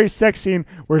unnecessary sex scene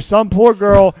where some poor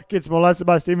girl gets molested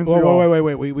by Steven Seagal. Whoa,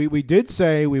 wait. We did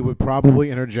say we would probably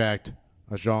interject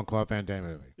a Jean-Claude Van Damme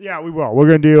movie. Yeah, we will. We're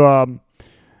going to do,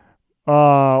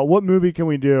 what movie can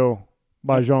we do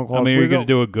by Jean-Claude? I mean, are you going to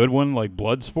do a good one like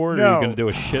Bloodsport, or are No. you going to do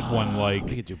a shit one like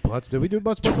We could do Bloods. Did we do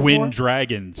Bloodsport Twin before?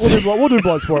 Dragons? We'll do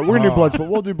Bloodsport. We're going to do Oh. Bloodsport.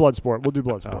 We'll do Bloodsport. We'll do Oh,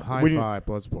 Bloodsport. high We need- five,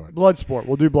 Bloodsport. Bloodsport.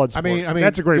 We'll do Bloodsport. I mean,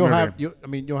 that's a great you'll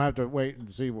movie. you'll have to wait and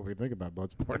see what we think about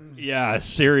Bloodsport. Yeah,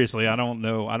 seriously, I don't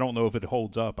know. I don't know if it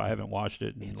holds up. I haven't watched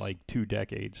it in like 2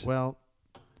 decades. Well,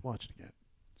 watch it again.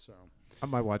 So, I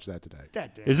might watch that today.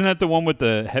 Isn't that the one with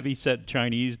the heavy-set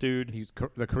Chinese dude? He's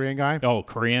the Korean guy. Oh,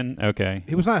 Korean. Okay.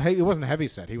 He was not. He wasn't heavy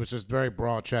set. He was just very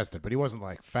broad chested, but he wasn't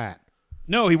like fat.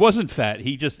 No, he wasn't fat.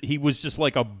 He was just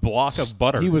like a block of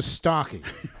butter. He was stocky.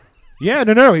 Yeah,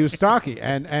 no, he was stocky,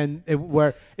 and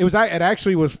it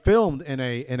actually was filmed in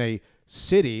a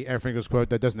city, Air Fingers quote,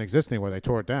 that doesn't exist anymore. They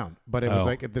tore it down, but it was Oh.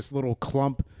 like this little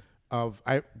clump of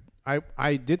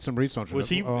I did some research. Was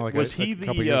on he it, like was a he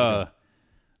couple years ago.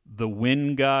 the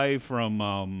Win guy from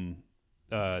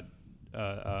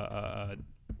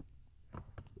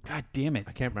God damn it,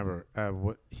 I can't remember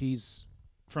what he's.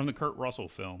 from the Kurt Russell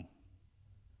film?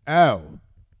 Oh,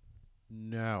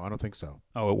 no, I don't think so.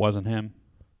 Oh, it wasn't him.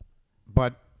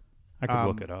 But I could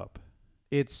look it up.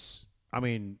 it's. I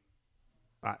mean,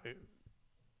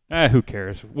 Who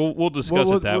cares? We'll discuss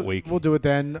it that week. We'll do it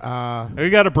then. We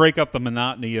got to break up the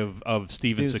monotony of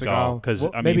Steven Steven Seagal Seagal. because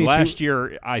Well, I maybe mean last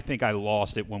year I think I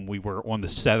lost it when we were on the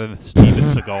 7th Steven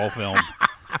Seagal film.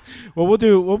 Well,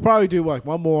 we'll probably do like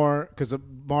one more because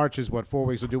March is 4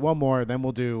 weeks. We'll do one more, then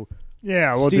we'll do.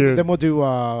 Yeah, we'll Steve, do. Then we'll do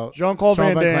Jean-Claude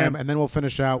Van Damme. and then we'll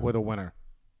finish out with a winner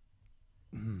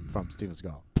from Steven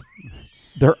Seagal.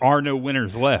 There are no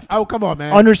winners left. Oh, come on,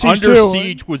 man! Under Siege Under 2.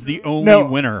 Siege was the only No,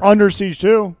 winner. Under Siege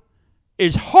 2.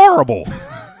 Is horrible.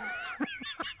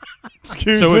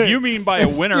 Excuse So me. if you mean by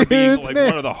a winner being Excuse like me.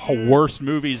 one of the worst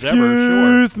movies ever,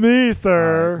 sure. Excuse me,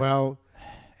 sir. Well,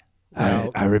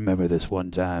 I remember this one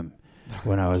time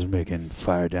when I was making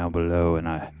Fire Down Below and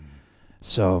I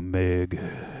saw Meg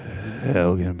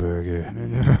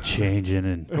Helgenberger changing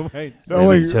and wait. let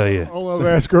me tell you, Oh,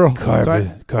 ass girl.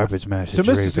 carpets match the So,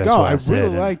 drapes, Mr. that's Seagal, what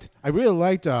said, I really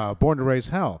liked Born to Raise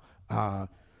Hell.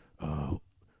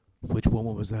 Which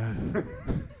woman was that?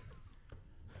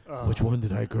 Which one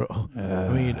did I grow?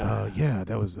 Yeah,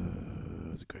 that was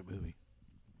a great movie.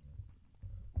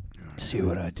 See,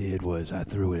 what I did was I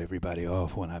threw everybody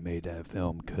off when I made that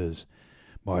film because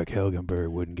Mark Helgenberg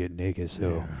wouldn't get naked,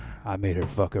 so I made her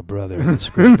fuck her brother in the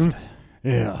script.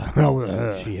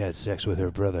 Yeah. She had sex with her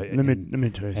brother, Let me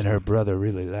tell you and something. her brother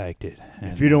really liked it.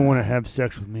 And, If you don't want to have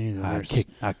sex with me, then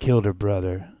I killed her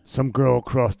brother, some girl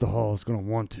across the hall is going to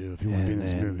want to if you want to be in and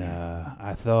this then movie.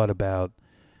 I thought about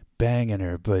banging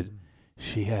her, but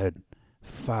she had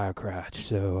fire crotch,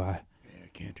 so I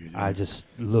can't do that. I just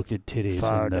looked at titties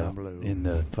Fire down below. in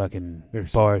the fucking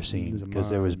There's- bar scene there's a because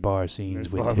there was mime. bar scenes There's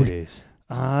with bar- titties.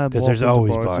 'Cause there's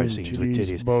always bar scenes with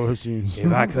titties. Bar scenes.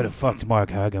 If I could have fucked Mark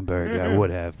Hagenberg, I would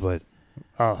have, but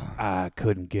Oh. I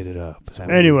couldn't get it up.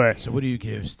 Anyway, So, what do you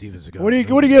give Steven Seagal? what do you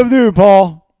give dude,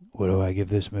 Paul? What do I give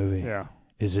this movie? Yeah.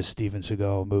 Is this Steven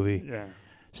Seagal movie? Yeah.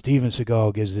 Steven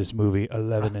Seagal gives this movie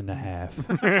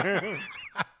 11.5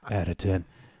 out of 10.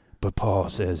 But Paul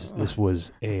says this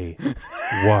was a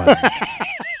 1.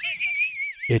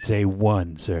 It's a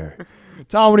 1, sir.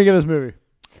 Tom, what do you give this movie?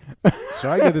 So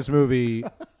I give this movie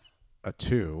a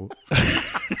 2.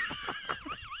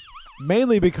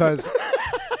 Mainly because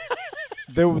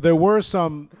there were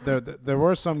some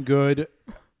good,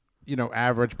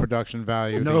 average production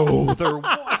value. No, there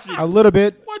wasn't. A little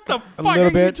bit. What the A fuck little are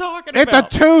you bit. talking It's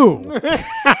about? a 2.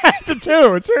 It's a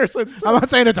 2. It's seriously. It's a 2. I'm not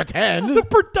saying it's a 10. The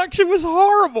production was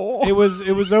horrible. It was.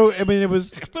 It was.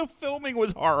 The filming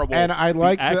was horrible. And I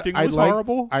like the acting I was liked,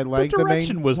 horrible. I liked the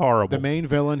direction was horrible. the main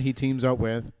villain he teams up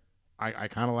with. I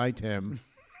kind of liked him.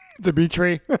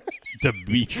 Dimitri.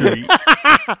 Dimitri.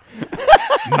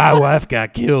 My wife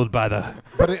got killed by the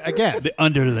But again,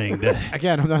 underling.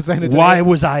 again, I'm not saying it's Why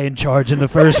was I in charge in the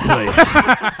first place?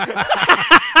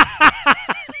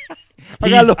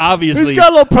 He's obviously he's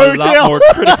got a little lot ponytail. more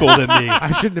critical than me.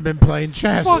 I shouldn't have been playing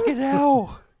chess. Fucking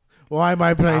hell. Why am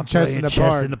I playing I'm chess playing in the chess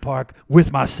park in the park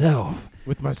with myself.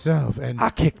 with myself and I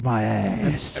kicked my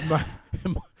ass.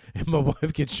 and my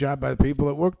wife gets shot by the people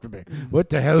that work for me? What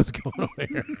the hell is going on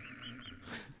here?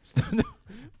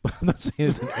 I'm not saying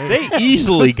it's an A. They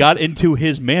easily got into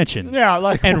his mansion Yeah,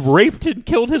 like and raped and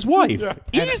killed his wife.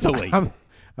 Easily.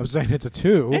 I'm saying it's a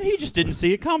 2, And he just didn't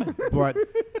see it coming. but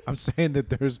I'm saying that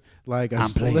there's like a I'm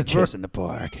playing sliver, chess in the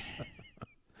park.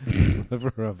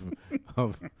 sliver of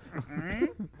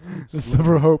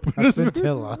sliver of hope. a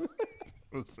scintilla.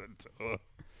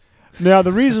 Now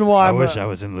the reason why I wish I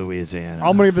was in Louisiana.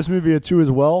 I'm gonna give this movie a 2 as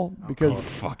well because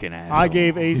Fucking asshole. I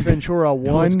gave Ace Ventura a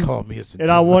No one's 1, called me a scintilla.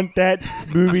 and I want that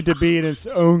movie to be in its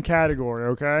own category.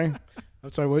 Okay. I'm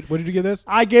sorry. What did you give this?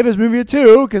 I gave this movie a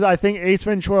 2 because I think Ace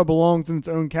Ventura belongs in its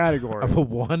own category Of a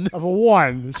 1. of a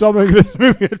 1. So I'm gonna give this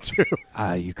movie a 2.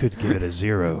 You could give it a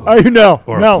 0. Oh, no,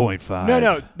 Or a no, 0.5.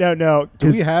 no. Do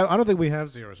we 'cause- have? I don't think we have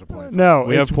 0s or 0.5. No,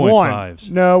 We have it's 1. 0.5s.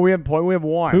 No, we have point. We have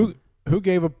 1. Who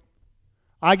gave a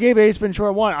I gave Ace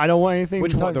Ventura 1. I don't want anything.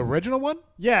 which to one? talk- The original one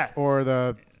Yeah. or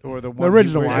the one?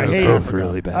 original he- one. I where he hate goes it. to Africa?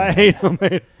 really bad. I hate him.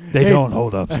 They don't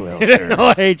hold up well, sir. No,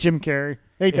 I hate Jim Carrey.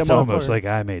 Hate It's that almost motherfucker. like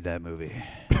I made that movie.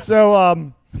 So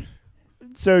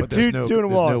But there's 2 no, 2 and a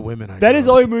there's 1. no women. That is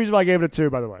the only reason why I gave it a 2,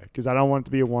 by the way, because I don't want it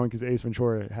to be a 1 because Ace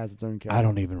Ventura has its own category. I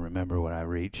don't even remember what I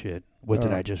rate shit. What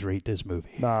did Oh. I just rate this movie?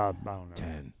 I don't know.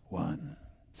 10. 1.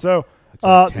 So It's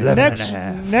like 10. 11 next and a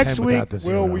half. next 10 week without the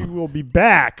zero. we will be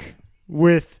back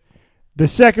with the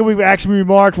second week of Action Movie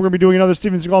March. We're going to be doing another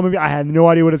Steven Seagal movie. I have no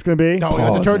idea what it's going to be. No, we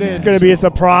have to Pause turn and in. It's going to be a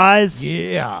surprise.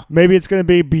 Yeah. Maybe it's going to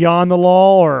be Beyond the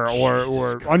Law or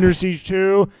Under Siege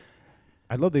 2.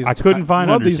 I love these. I couldn't find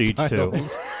love Under these Siege 2.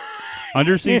 titles.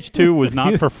 Under Siege 2 was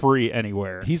not for free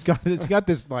anywhere. It's got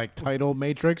this like title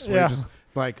matrix where Yeah. you just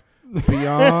like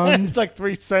beyond It's like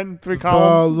 3 the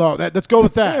columns. law. Let's go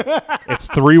with that. It's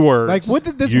 3 words. Like, what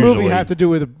did this usually. movie have to do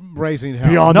with raising hell?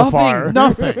 Beyond Nothing. the Fire.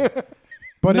 Nothing.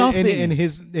 But Nothing. in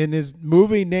his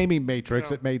movie naming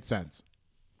matrix, it made sense.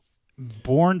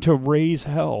 Born to Raise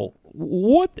Hell.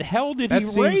 What the hell did That he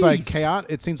seems raise? like chaos.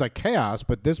 It seems like chaos,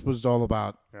 but this was all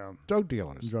about Yeah. drug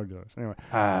dealers. Drug dealers. Anyway.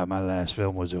 My last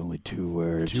film was only 2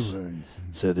 words. 2 words.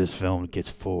 So this film gets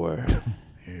 4.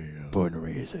 Born to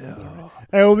Raise Hell.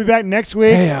 Hey, we'll be back next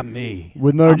week Hey, I'm me.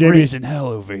 with another I'm Jamie's raising hell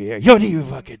over here. What are you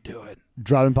fucking doing?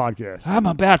 Driving Podcast. I'm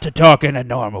about to talk in a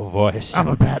normal voice. I'm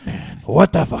a Batman.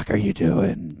 What the fuck are you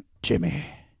doing, Jimmy?